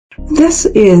This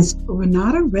is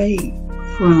Renata Ray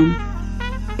from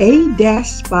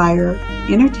A-Spire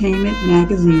Entertainment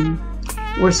Magazine,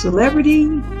 where celebrity,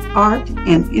 art,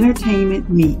 and entertainment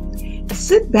meet.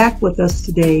 Sit back with us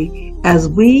today as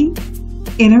we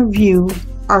interview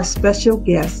our special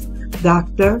guest,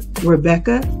 Dr.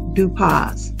 Rebecca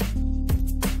Dupas.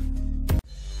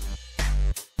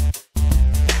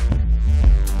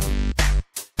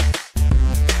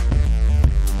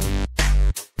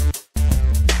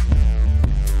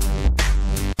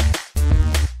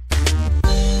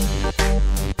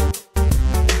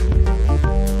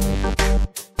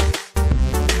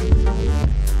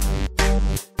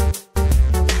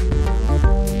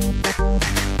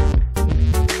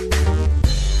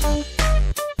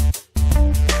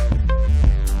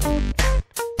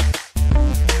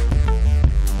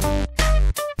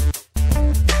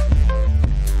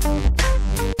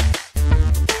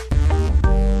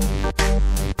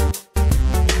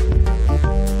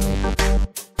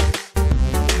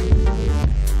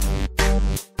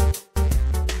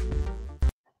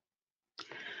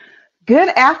 Good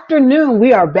afternoon.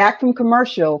 We are back from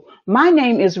commercial. My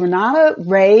name is Renata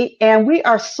Ray, and we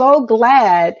are so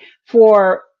glad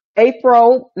for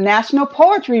April National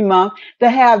Poetry Month to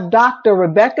have Dr.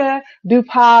 Rebecca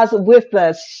Dupas with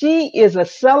us. She is a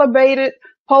celebrated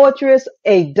poetess,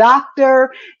 a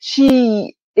doctor.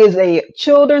 She is a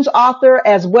children's author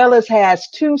as well as has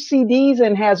 2 CDs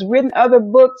and has written other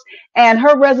books, and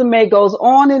her resume goes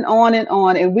on and on and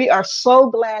on. And we are so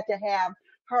glad to have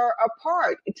her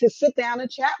apart to sit down and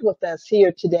chat with us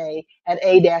here today at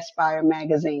A-Spire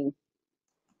magazine.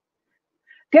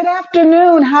 Good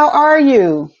afternoon. How are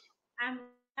you? I'm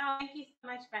well. Thank you so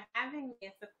much for having me.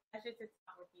 It's a pleasure to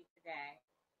talk with you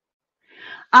today.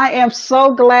 I am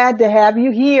so glad to have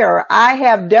you here. I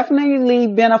have definitely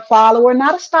been a follower,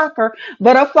 not a stalker,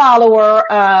 but a follower.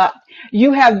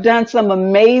 You have done some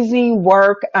amazing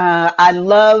work. I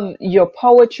love your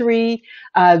poetry,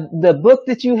 the book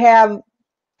that you have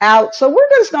out. So we're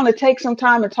just going to take some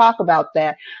time to talk about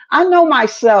that. I know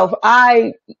myself,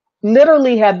 I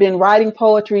literally have been writing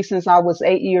poetry since I was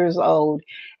 8 years old.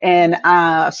 And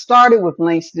I started with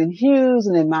Langston Hughes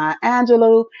and then Maya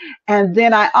Angelou. And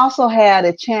then I also had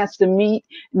a chance to meet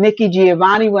Nikki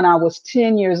Giovanni when I was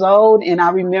 10 years old. And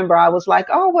I remember I was like,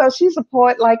 oh, well, she's a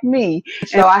poet like me.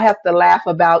 So I have to laugh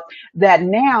about that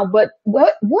now. But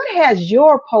what has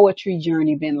your poetry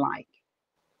journey been like?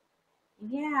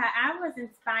 Yeah, I was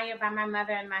inspired by my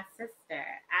mother and my sister.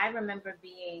 I remember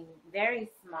being very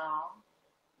small,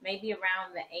 maybe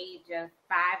around the age of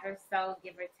 5 or so,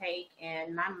 give or take.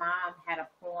 And my mom had a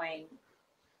poem,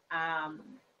 um,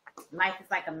 Life is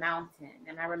Like a Mountain.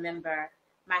 And I remember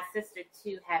my sister,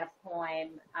 too, had a poem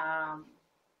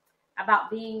about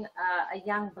being a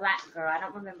young black girl. I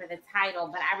don't remember the title,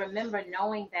 but I remember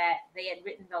knowing that they had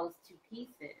written those 2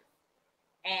 pieces.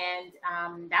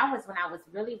 And that was when I was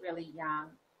really, really young.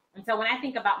 And so when I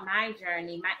think about my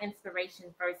journey, my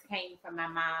inspiration first came from my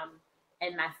mom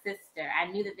and my sister.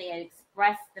 I knew that they had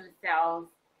expressed themselves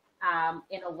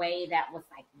in a way that was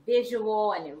like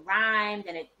visual and it rhymed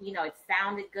and it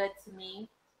sounded good to me.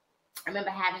 I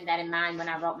remember having that in mind when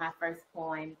I wrote my first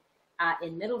poem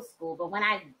in middle school. But when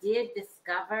I did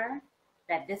discover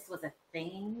that this was a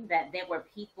thing, that there were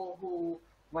people who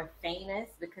were famous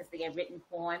because they had written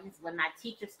poems, when my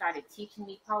teacher started teaching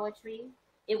me poetry,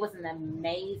 it was an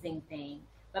amazing thing.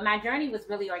 But my journey was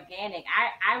really organic.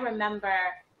 I remember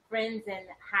friends in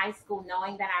high school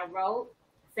knowing that I wrote,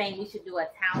 saying we should do a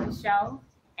talent show,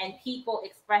 and people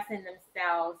expressing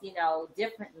themselves,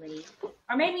 differently.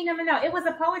 Or maybe no, it was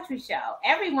a poetry show.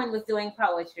 Everyone was doing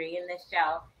poetry in this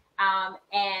show.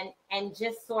 And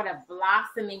just sort of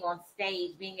blossoming on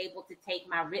stage, being able to take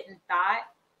my written thought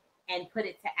and put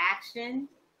it to action.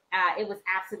 It was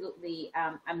absolutely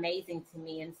amazing to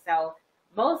me. And so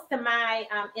most of my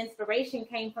inspiration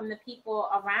came from the people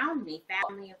around me,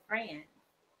 family and friends.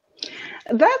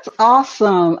 That's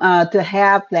awesome to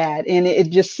have that. And it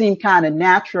just seemed kind of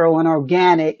natural and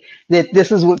organic that this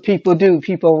is what people do.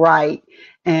 People write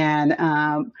and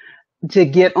to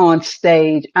get on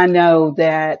stage. I know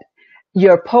that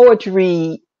your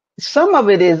poetry, some of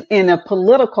it is in a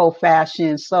political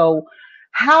fashion. So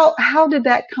how did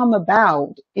that come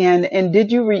about? And did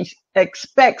you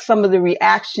expect some of the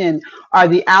reaction or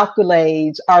the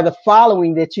accolades or the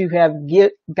following that you have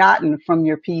gotten from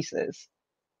your pieces?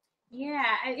 Yeah,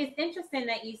 it's interesting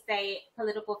that you say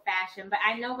political fashion, but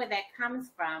I know where that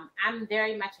comes from. I'm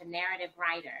very much a narrative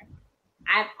writer.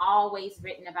 I've always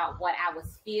written about what I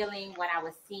was feeling, what I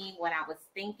was seeing, what I was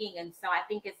thinking. And so I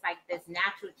think it's like this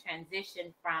natural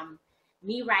transition from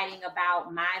me writing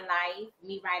about my life,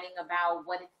 me writing about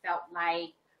what it felt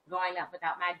like growing up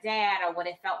without my dad, or what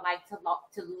it felt like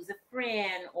to lose a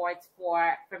friend, or it's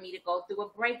for me to go through a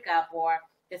breakup or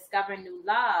discover new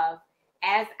love.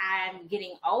 As I'm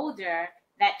getting older,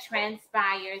 that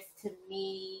transpires to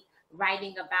me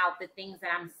writing about the things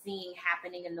that I'm seeing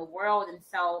happening in the world. And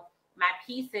so my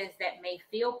pieces that may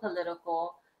feel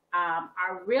political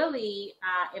are really,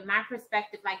 in my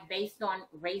perspective, like based on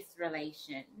race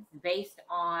relations, based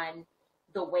on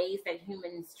the ways that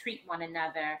humans treat one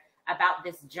another, about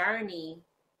this journey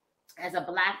as a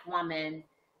Black woman,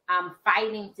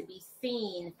 fighting to be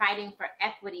seen, fighting for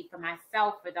equity for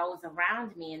myself, for those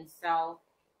around me. And so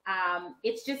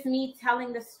it's just me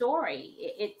telling the story.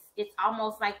 It's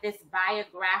almost like this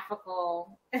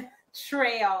biographical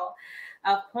trail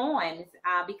of poems,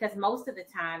 because most of the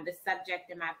time the subject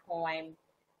in my poem,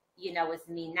 is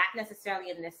me, not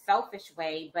necessarily in this selfish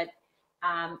way, but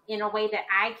in a way that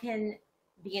I can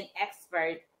be an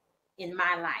expert in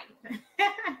my life.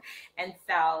 And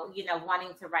so,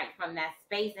 wanting to write from that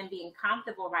space and being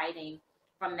comfortable writing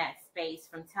from that space,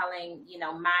 from telling,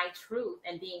 my truth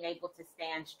and being able to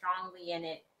stand strongly in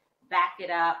it, back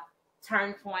it up,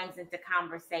 turn points into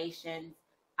conversations,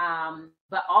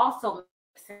 but also make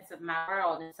sense of my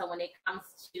world. And so when it comes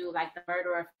to like the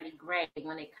murder of Freddie Gray,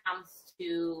 when it comes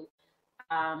to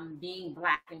being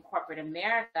Black in corporate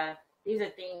America, these are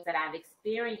things that I've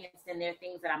experienced, and they're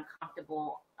things that I'm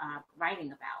comfortable writing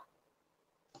about.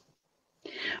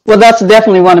 Well, that's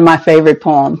definitely one of my favorite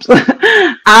poems.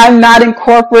 I'm not in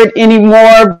corporate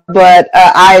anymore, but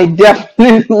I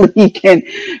definitely can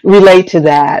relate to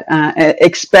that,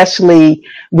 especially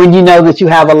when you know that you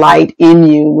have a light in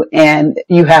you and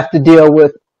you have to deal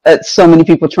with so many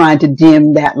people trying to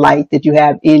dim that light that you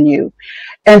have in you.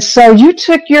 And so you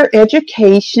took your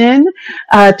education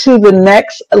to the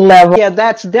next level. Yeah,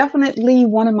 that's definitely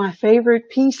one of my favorite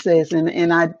pieces.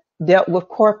 And I dealt with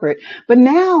corporate. But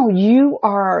now you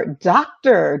are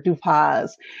Dr. Dupas.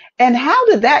 And how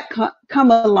did that come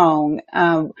along?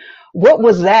 What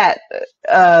was that?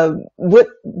 What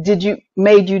did you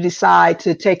made you decide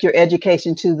to take your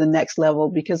education to the next level?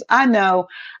 Because I know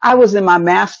I was in my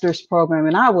master's program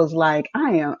and I was like,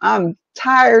 I'm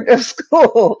tired of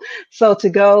school. So to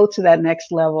go to that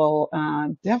next level,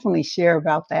 definitely share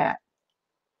about that.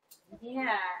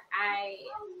 Yeah,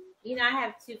 I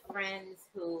have two friends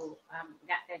who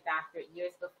got their doctorate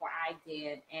years before I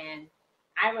did, and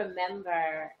I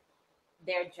remember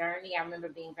their journey. I remember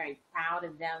being very proud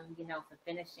of them, for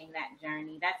finishing that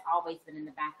journey. That's always been in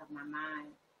the back of my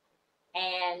mind.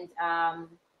 And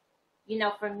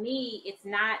for me, it's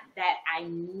not that I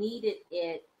needed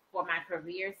it for my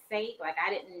career's sake. Like, I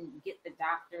didn't get the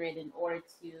doctorate in order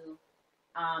to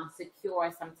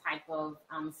secure some type of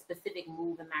specific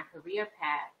move in my career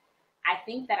path. I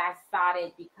think that I sought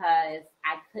it because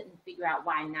I couldn't figure out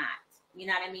why not. You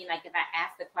know what I mean? Like, if I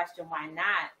asked the question, why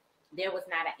not, there was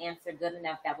not an answer good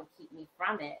enough that would keep me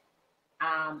from it.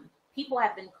 People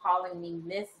have been calling me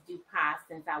Miss Dupas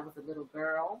since I was a little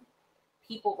girl.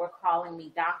 People were calling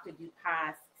me Dr.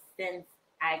 Dupas since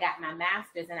I got my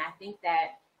master's. And I think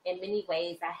that in many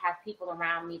ways, I have people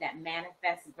around me that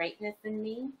manifest greatness in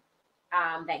me,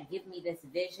 that give me this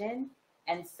vision.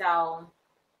 And so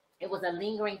it was a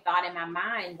lingering thought in my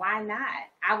mind. Why not?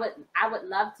 I would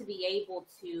love to be able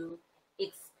to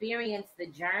experience the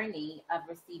journey of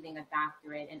receiving a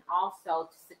doctorate, and also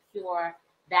to secure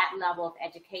that level of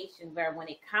education where, when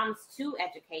it comes to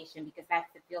education, because that's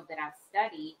the field that I've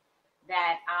studied,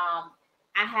 that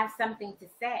I have something to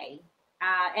say.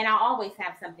 And I always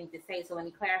have something to say. So let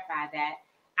me clarify that.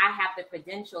 I have the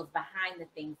credentials behind the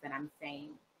things that I'm saying.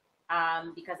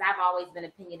 Because I've always been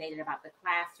opinionated about the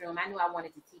classroom. I knew I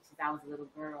wanted to teach since I was a little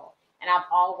girl. And I've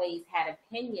always had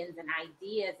opinions and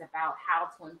ideas about how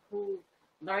to improve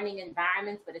learning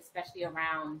environments, but especially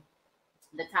around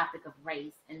the topic of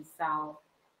race. And so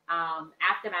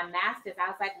after my master's, I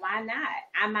was like, why not?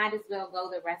 I might as well go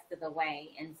the rest of the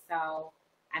way. And so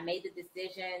I made the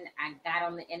decision. I got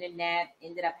on the internet,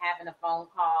 ended up having a phone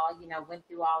call, went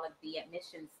through all of the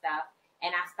admission stuff.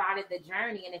 And I started the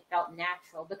journey, and it felt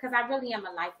natural because I really am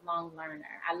a lifelong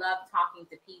learner. I love talking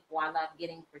to people. I love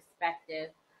getting perspective.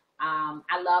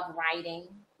 I love writing,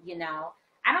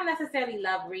 I don't necessarily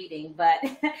love reading, but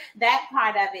that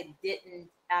part of it didn't,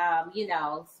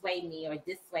 sway me or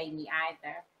dissuade me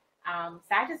either.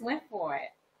 So I just went for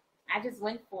it.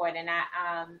 And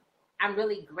I'm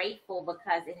really grateful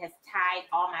because it has tied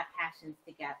all my passions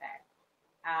together.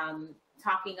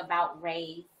 Talking about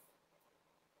race,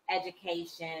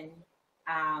 education,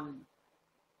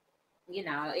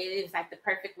 it was like the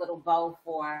perfect little bow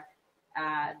for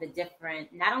the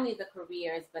different, not only the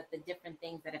careers, but the different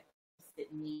things that have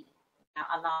assisted me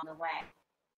along the way.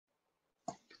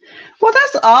 Well,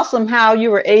 that's awesome how you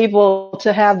were able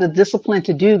to have the discipline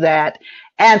to do that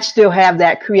and still have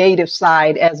that creative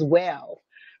side as well.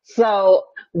 So,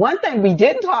 one thing we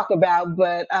didn't talk about,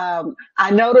 but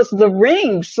I noticed the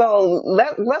ring. So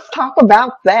let's talk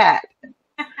about that.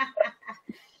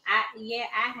 Yeah,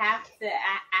 I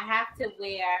have to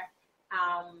wear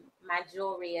my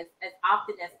jewelry as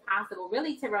often as possible,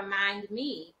 really to remind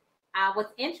me.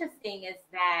 What's interesting is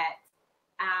that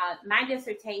my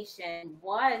dissertation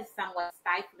was somewhat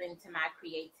stifling to my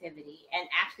creativity, and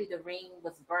actually, the ring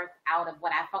was birthed out of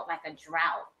what I felt like a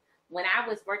drought. When I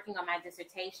was working on my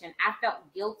dissertation, I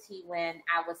felt guilty when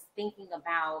I was thinking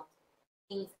about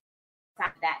things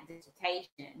that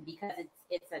dissertation because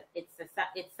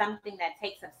it's something that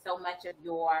takes up so much of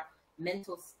your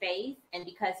mental space, and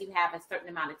because you have a certain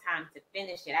amount of time to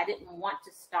finish it, I didn't want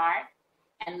to start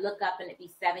and look up and it be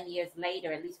 7 years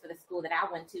later, at least for the school that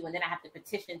I went to, and then I have to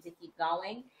petition to keep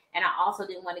going. And I also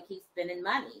didn't want to keep spending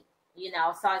money,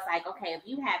 So it's like, okay, if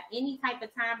you have any type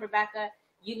of time, Rebecca,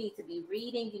 you need to be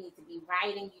reading, you need to be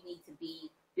writing, you need to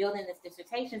be building this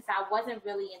dissertation. So I wasn't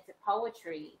really into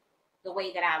poetry the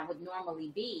way that I would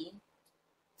normally be.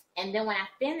 And then when I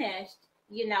finished,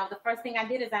 the first thing I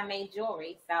did is I made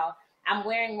jewelry. So I'm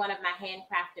wearing one of my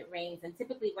handcrafted rings. And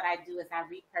typically what I do is I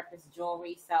repurpose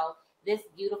jewelry. So this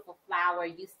beautiful flower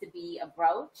used to be a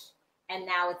brooch, and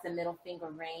now it's a middle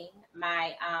finger ring.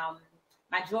 My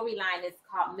jewelry line is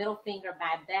called Middle Finger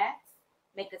by Beth.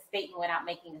 Make a statement without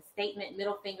making a statement.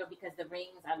 Middle finger because the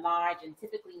rings are large and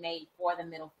typically made for the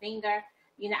middle finger.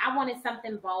 I wanted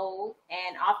something bold,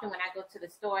 and often when I go to the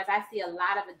stores, I see a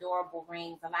lot of adorable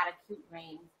rings, a lot of cute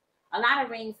rings, a lot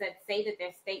of rings that say that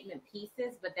they're statement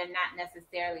pieces, but they're not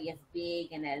necessarily as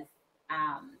big and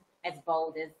as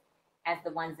bold as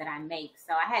the ones that I make.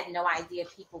 So I had no idea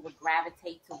people would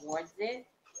gravitate towards it.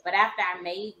 But after I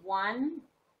made one,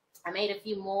 I made a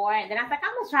few more, and then I was like,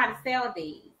 I'm gonna try to sell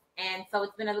these. And so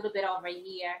it's been a little bit over a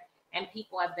year, and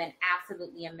people have been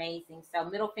absolutely amazing. So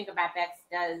Middle Finger by Bex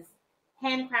does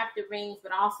handcrafted rings,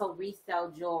 but also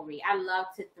resell jewelry. I love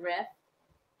to thrift.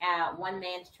 One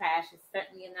man's trash is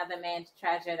certainly another man's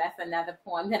treasure. That's another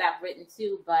poem that I've written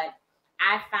too. But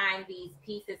I find these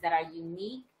pieces that are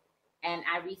unique, and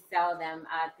I resell them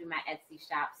through my Etsy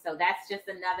shop. So that's just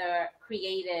another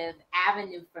creative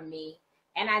avenue for me.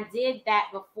 And I did that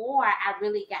before I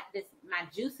really got my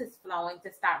juices flowing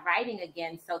to start writing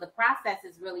again. So the process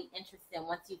is really interesting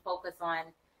once you focus on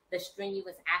the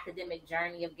strenuous academic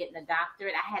journey of getting a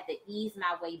doctorate. I had to ease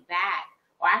my way back,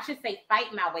 or I should say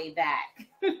fight my way back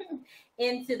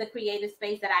into the creative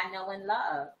space that I know and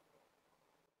love.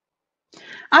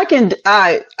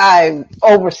 I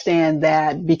understand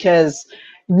that because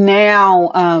now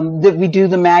that we do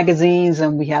the magazines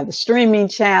and we have the streaming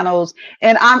channels,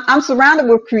 and I'm surrounded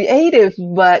with creative,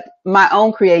 but my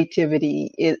own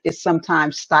creativity is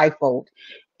sometimes stifled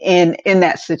in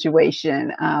that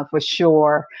situation for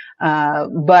sure.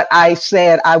 But I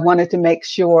said I wanted to make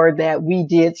sure that we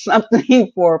did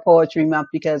something for Poetry Month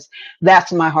because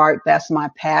that's my heart, that's my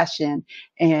passion,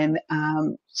 and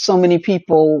so many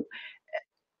people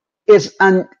is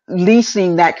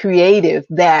unleashing that creative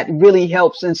that really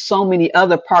helps in so many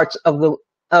other parts of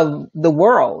the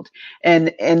world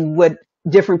and what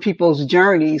different people's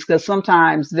journeys, because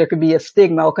sometimes there could be a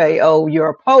stigma. Okay, oh, you're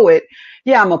a poet.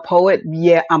 Yeah, I'm a poet.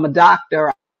 Yeah, I'm a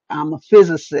doctor. I'm a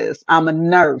physicist. I'm a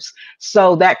nurse.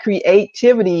 So that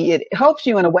creativity, it helps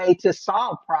you in a way to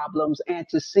solve problems and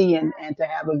to see and to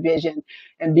have a vision.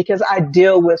 And because I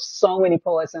deal with so many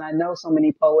poets and I know so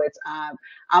many poets, I'm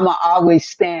going to always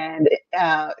stand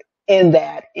in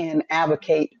that and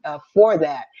advocate for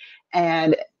that.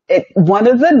 And one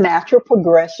of the natural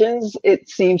progressions, it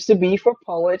seems to be for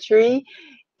poetry,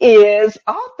 is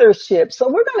authorship. So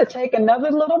we're going to take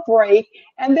another little break,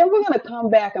 and then we're going to come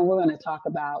back and we're going to talk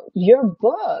about your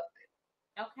book.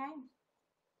 Okay.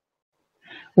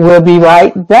 We'll be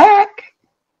right back.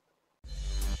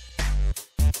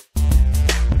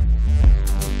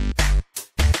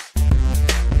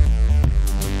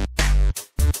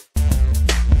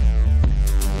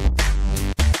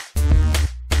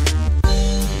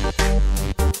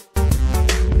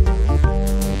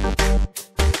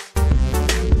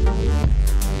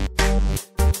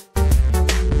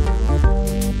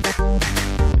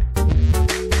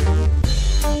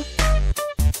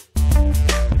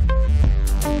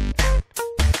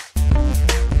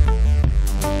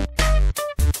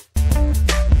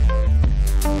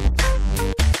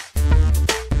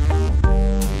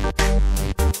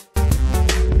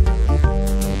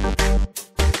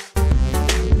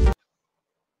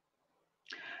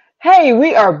 Hey,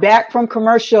 we are back from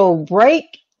commercial break.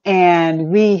 And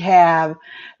we're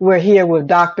here with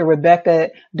Dr.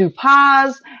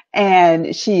 RebeccaDupas,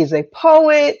 and she is a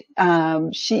poet,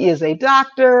 she is a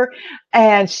doctor,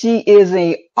 and she is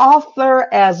a author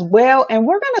as well. And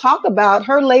we're going to talk about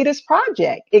her latest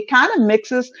project. It kind of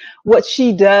mixes what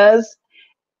she does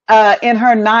in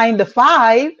her 9 to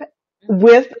 5 Mhm.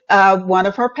 with one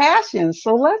of her passions.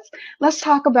 So let's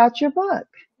talk about your book.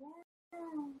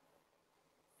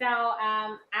 So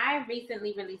I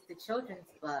recently released a children's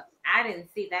book. I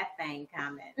didn't see that thing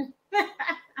coming.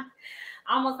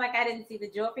 Almost like I didn't see the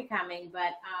jewelry coming,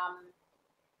 but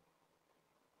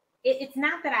it's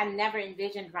not that I never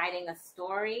envisioned writing a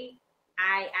story.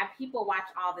 I people watch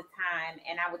all the time,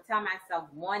 and I would tell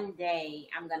myself one day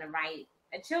I'm going to write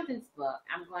a children's book.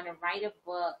 I'm going to write a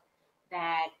book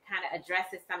that kind of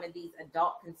addresses some of these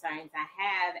adult concerns I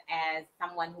have as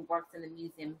someone who works in the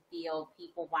museum field,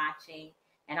 people watching,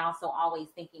 and also always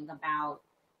thinking about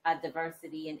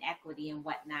diversity and equity and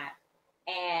whatnot.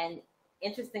 And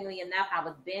interestingly enough, I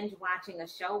was binge watching a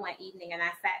show one evening, and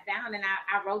I sat down and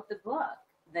I wrote the book.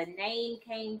 The name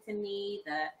came to me,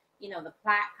 the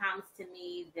plot comes to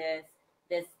me, the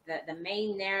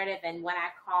main narrative, and what I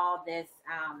call this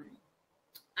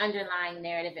underlying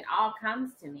narrative, it all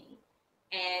comes to me.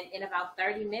 And in about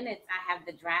 30 minutes, I have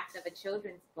the draft of a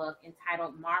children's book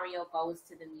entitled Mario Goes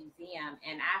to the Museum.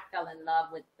 And I fell in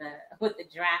love with the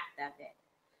draft of it.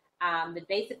 But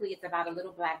basically, it's about a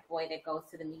little black boy that goes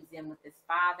to the museum with his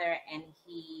father, and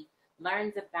he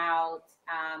learns about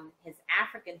his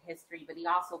African history, but he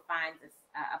also finds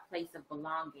a place of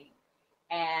belonging.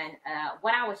 And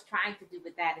what I was trying to do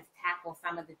with that is tackle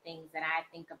some of the things that I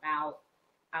think about,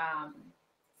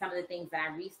 some of the things that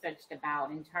I researched about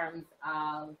in terms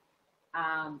of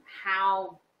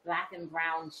how Black and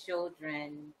Brown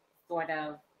children sort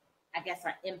of, I guess,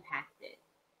 are impacted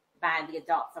by the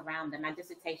adults around them. My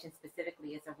dissertation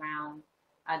specifically is around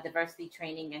diversity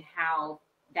training and how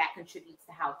that contributes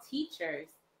to how teachers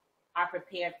are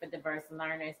prepared for diverse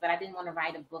learners. But I didn't want to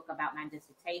write a book about my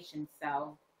dissertation,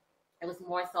 so it was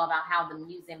more so about how the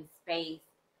museum space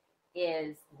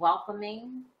is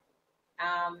welcoming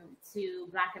to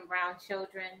Black and Brown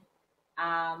children.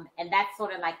 And that's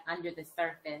sort of like under the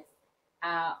surface.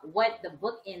 What the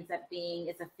book ends up being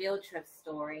is a field trip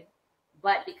story.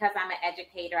 But because I'm an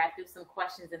educator, I threw some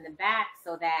questions in the back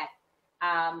so that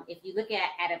if you look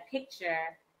at a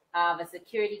picture of a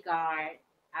security guard,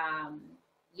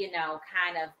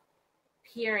 kind of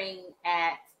peering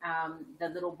at the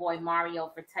little boy Mario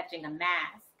for touching a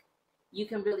mask, you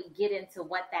can really get into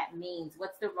what that means.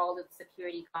 What's the role of the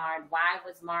security guard? Why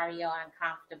was Mario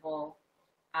uncomfortable?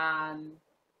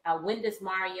 When does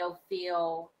Mario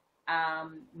feel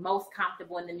most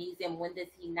comfortable in the museum? When does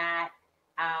he not?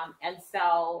 And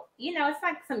so, it's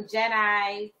like some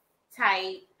Jedi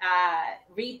type,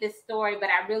 read this story, but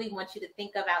I really want you to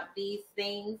think about these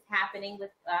things happening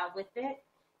with it.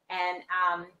 And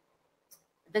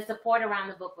the support around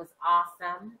the book was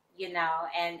awesome,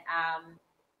 and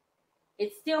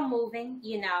it's still moving,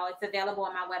 it's available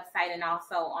on my website and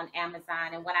also on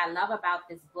Amazon. And what I love about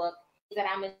this book is that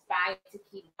I'm inspired to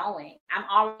keep going. I'm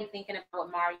already thinking about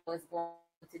what Mario is going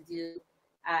to do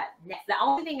next. The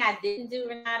only thing I didn't do,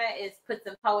 Renata, is put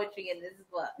some poetry in this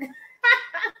book.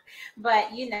 But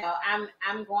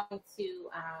I'm going to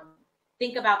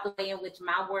think about the way in which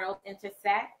my worlds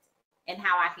intersect and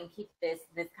how I can keep this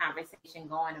conversation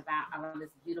going around this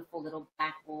beautiful little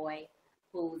black boy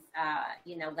who's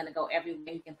going to go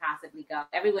everywhere he can possibly go,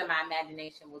 everywhere my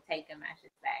imagination will take him, I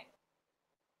should say.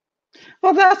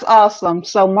 Well, that's awesome.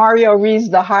 So Mario reads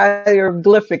the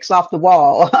hieroglyphics off the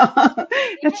wall and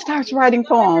Yeah, starts writing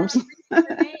go ahead poems. and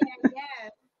read the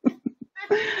man.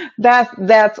 Yes.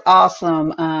 That's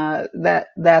awesome.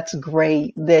 That's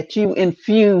great that you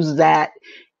infuse that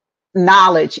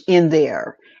knowledge in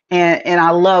there. And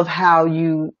I love how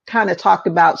you kind of talked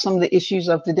about some of the issues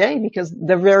of the day because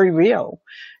they're very real,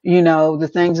 the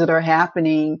things that are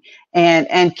happening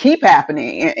and keep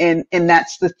happening. And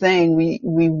that's the thing. We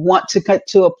want to cut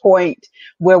to a point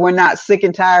where we're not sick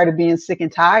and tired of being sick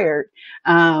and tired.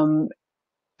 And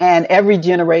every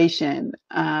generation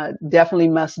definitely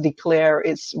must declare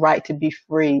its right to be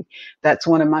free. That's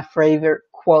one of my favorite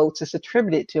quotes. It's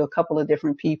attributed to a couple of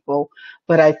different people,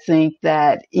 but I think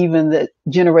that even the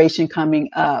generation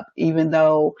coming up, even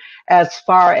though as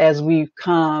far as we've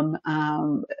come,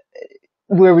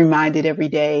 we're reminded every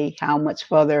day how much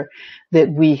further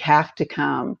that we have to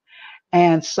come.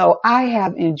 And so I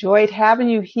have enjoyed having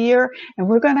you here, and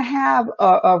we're going to have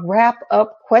a wrap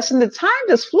up question. The time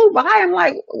just flew by. I'm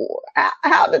like,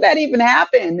 how did that even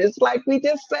happen? It's like we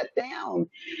just sat down,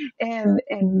 and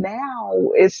now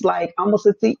it's like almost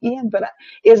at the end. But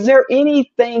is there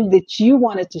anything that you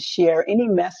wanted to share? Any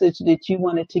message that you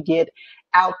wanted to get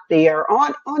out there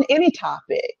on any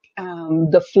topic?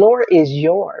 The floor is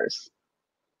yours.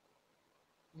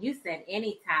 You said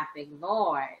any topic,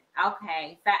 Lord.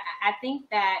 Okay, so I think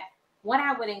that what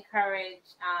I would encourage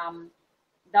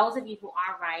those of you who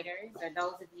are writers, or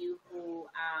those of you who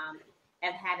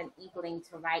have had an inkling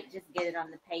to write, just get it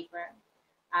on the paper.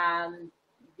 Um,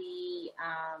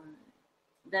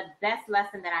 the best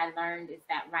lesson that I learned is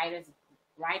that writer's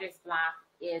block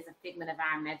is a figment of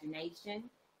our imagination.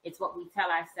 It's what we tell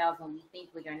ourselves when we think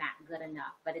we are not good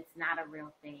enough, but it's not a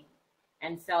real thing.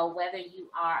 And so, whether you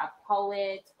are a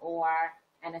poet or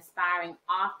an aspiring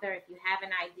author, if you have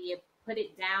an idea, put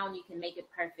it down. You can make it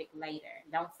perfect later.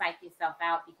 Don't psych yourself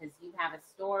out because you have a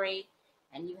story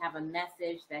and you have a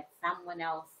message that someone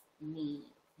else needs.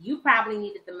 You probably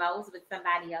need it the most, but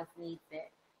somebody else needs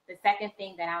it. The second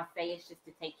thing that I'll say is just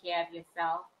to take care of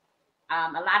yourself.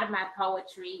 A lot of my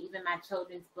poetry, even my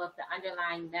children's book, the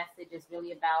underlying message is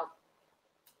really about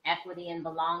equity and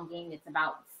belonging. It's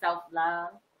about self love.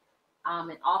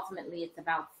 And ultimately, it's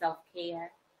about self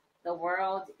care. The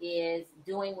world is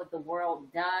doing what the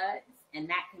world does, and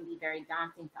that can be very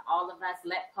daunting to all of us.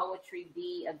 Let poetry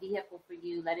be a vehicle for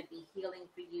you. Let it be healing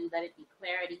for you. Let it be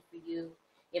clarity for you,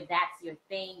 if that's your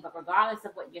thing. But regardless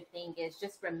of what your thing is,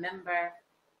 just remember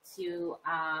to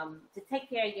take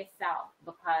care of yourself,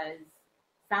 because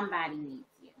somebody needs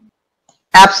you.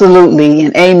 Absolutely,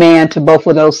 and amen to both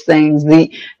of those things.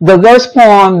 The worst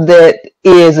poem that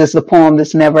is the poem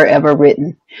that's never ever written,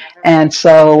 Never written. and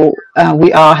so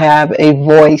we all have a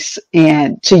voice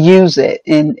and to use it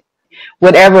in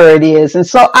whatever it is. And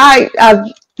so I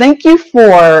thank you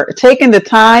for taking the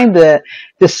time to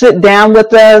sit down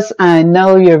with us. I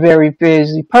know you're a very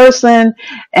busy person,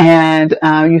 and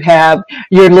you have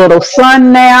your little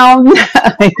son now,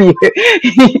 your,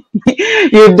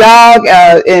 your dog,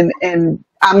 and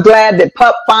I'm glad that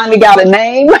Pup finally got a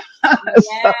name.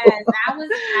 So, Yes,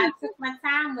 I took my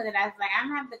time with it. I was like, I'm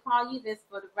gonna have to call you this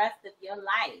for the rest of your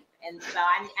life, and so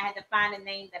I had to find a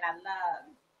name that I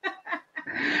love.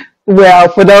 well,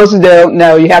 for those who don't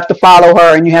know, you have to follow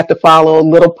her, and you have to follow a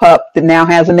little pup that now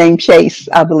has a name. Chase,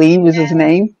 I believe, is his Yes,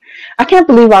 name. I can't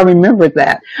believe I remembered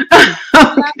that.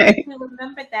 I love that Okay. you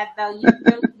remember that, though. You've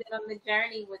really been on the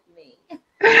journey with me.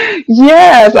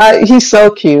 Yes, he's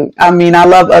so cute. I mean, I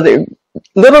love other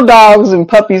little dogs and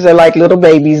puppies are like little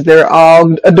babies. They're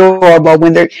all adorable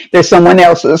when they're someone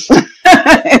else's.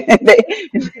 they,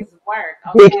 This is work,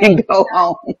 they okay? can go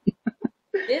home.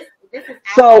 This is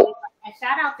actually So a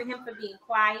shout out to him for being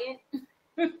quiet.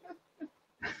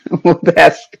 well,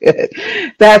 that's good.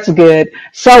 That's good.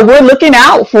 So we're looking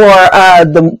out for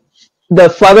the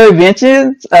further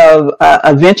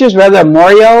adventures rather, of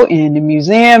Mario in the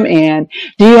museum. And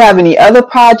do you have any other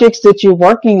projects that you're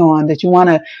working on that you want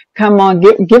to come on?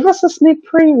 Give us a sneak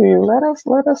preview. Let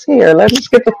us hear. Let us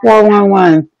get the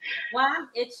 411. Well, I'm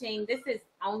itching. This is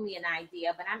only an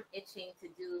idea, but I'm itching to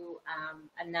do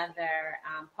another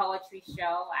poetry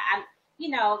show.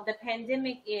 The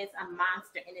pandemic is a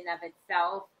monster in and of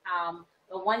itself.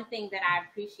 The one thing that I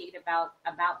appreciate about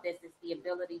this is the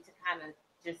ability to kind of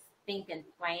just think and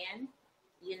plan.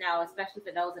 Especially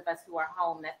for those of us who are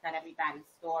home, that's not everybody's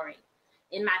story.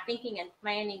 In my thinking and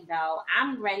planning, though,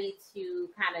 I'm ready to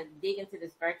kind of dig into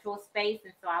this virtual space,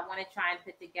 and so I want to try and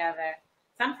put together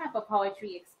some type of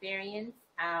poetry experience.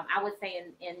 I would say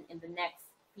in the next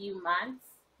few months.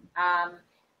 Um,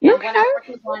 and what I'm Okay.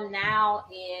 working on now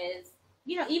is,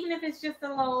 even if it's just a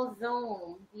little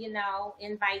Zoom,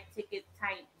 invite ticket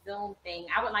type Zoom thing,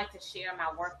 I would like to share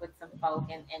my work with some folk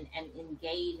and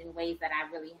engage in ways that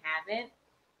I really haven't.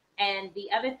 And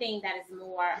the other thing that is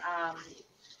more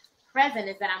present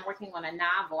is that I'm working on a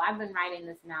novel. I've been writing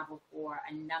this novel for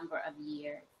a number of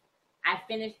years. I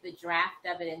finished the draft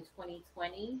of it in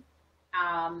 2020.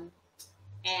 Um,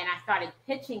 and I started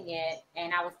pitching it,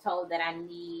 and I was told that I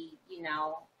need,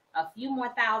 a few more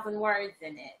thousand words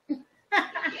in it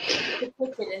to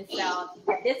pitch it. And so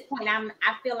at this point,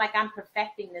 I feel like I'm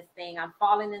perfecting this thing. I'm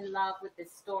falling in love with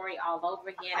this story all over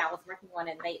again. I was working on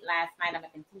it late last night. I'm gonna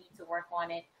continue to work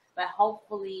on it, but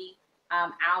hopefully,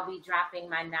 I'll be dropping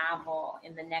my novel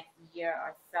in the next year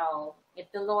or so,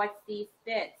 if the Lord sees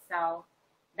fit. So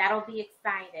that'll be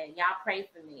exciting. Y'all pray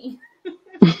for me.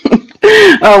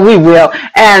 Oh, we will.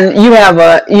 And you have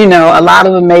a lot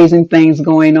of amazing things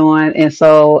going on. And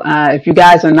so, if you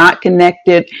guys are not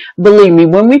connected, believe me,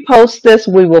 when we post this,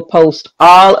 we will post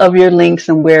all of your links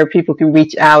and where people can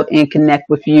reach out and connect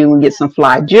with you and get some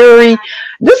fly jewelry.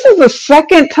 This is the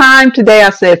second time today I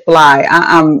said fly.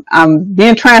 I'm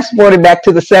being transported back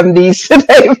to the 70s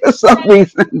today for some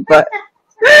reason,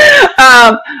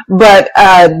 um, but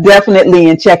definitely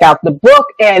and check out the book,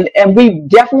 and we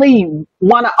definitely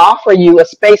want to offer you a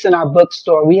space in our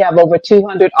bookstore. We have over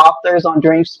 200 authors on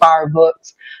DreamSpire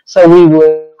books, so we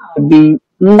would be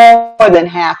more than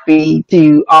happy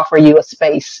to offer you a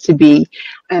space to be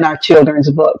in our children's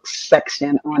books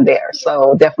section on there.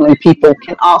 So definitely people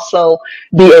can also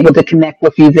be able to connect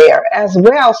with you there as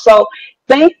well. So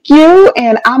thank you,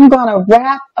 and I'm going to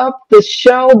wrap up the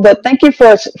show. But thank you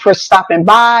for stopping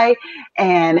by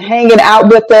and hanging out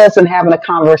with us and having a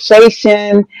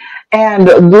conversation. And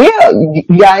yeah,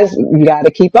 you guys, you got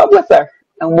to keep up with her,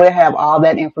 and we'll have all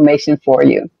that information for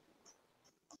you.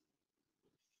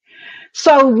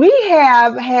 So we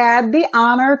have had the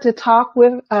honor to talk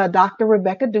with Dr.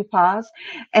 Rebecca Dupas,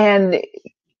 and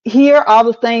hear all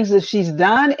the things that she's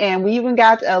done. And we even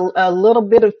got a little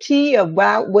bit of tea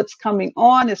about what's coming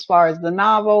on as far as the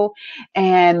novel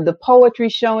and the poetry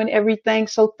show and everything.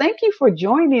 So thank you for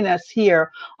joining us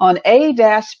here on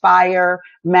A-Spire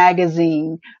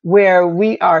magazine, where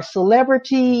we are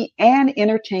celebrity and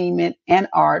entertainment and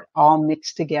art all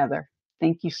mixed together.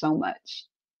 Thank you so much.